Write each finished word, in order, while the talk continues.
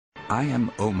I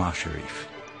am Omar Sharif.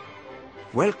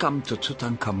 Welcome to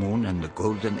TutAnkhAmun and the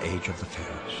Golden Age of the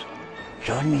Pharaohs.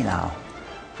 Join me now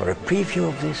for a preview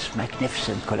of this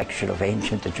magnificent collection of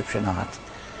ancient Egyptian art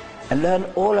and learn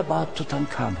all about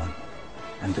TutAnkhAmun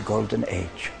and the Golden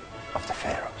Age of the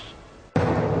Pharaohs.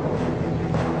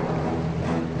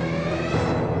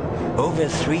 Over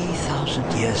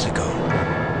 3,000 years ago,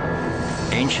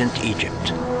 ancient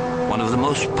Egypt, one of the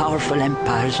most powerful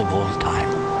empires of all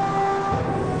time.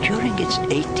 During its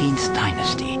 18th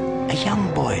dynasty, a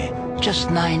young boy, just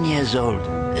 9 years old,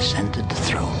 ascended the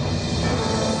throne.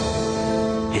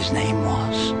 His name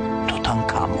was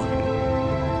TutAnkhAmun.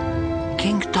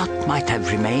 King Tut might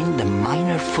have remained a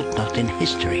minor footnote in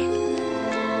history,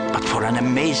 but for an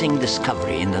amazing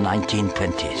discovery in the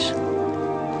 1920s.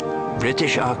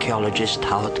 British archaeologist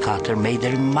Howard Carter made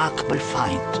a remarkable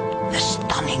find, the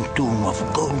stunning tomb of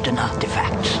golden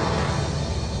artifacts.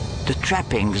 The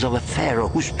trappings of a pharaoh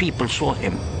whose people saw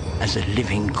him as a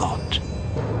living god.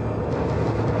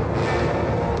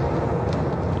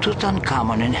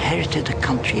 TutAnkhAmun inherited a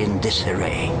country in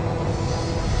disarray.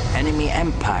 Enemy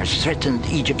empires threatened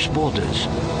Egypt's borders.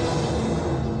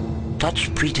 Tut's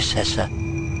predecessor,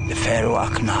 the pharaoh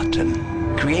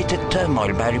Akhenaten, created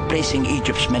turmoil by replacing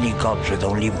Egypt's many gods with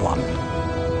only one,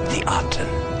 the Aten,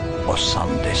 or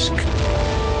sun disk.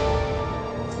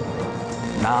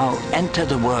 Now enter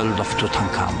the world of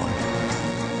TutAnkhAmun.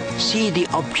 See the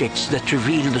objects that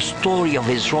reveal the story of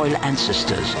his royal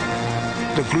ancestors,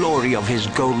 the glory of his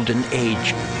golden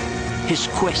age, his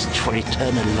quest for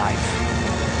eternal life.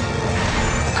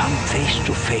 Come face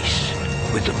to face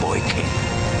with the boy king,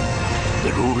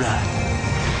 the ruler,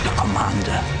 the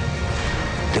commander,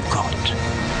 the god,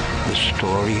 the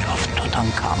story of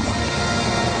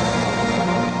TutAnkhAmun.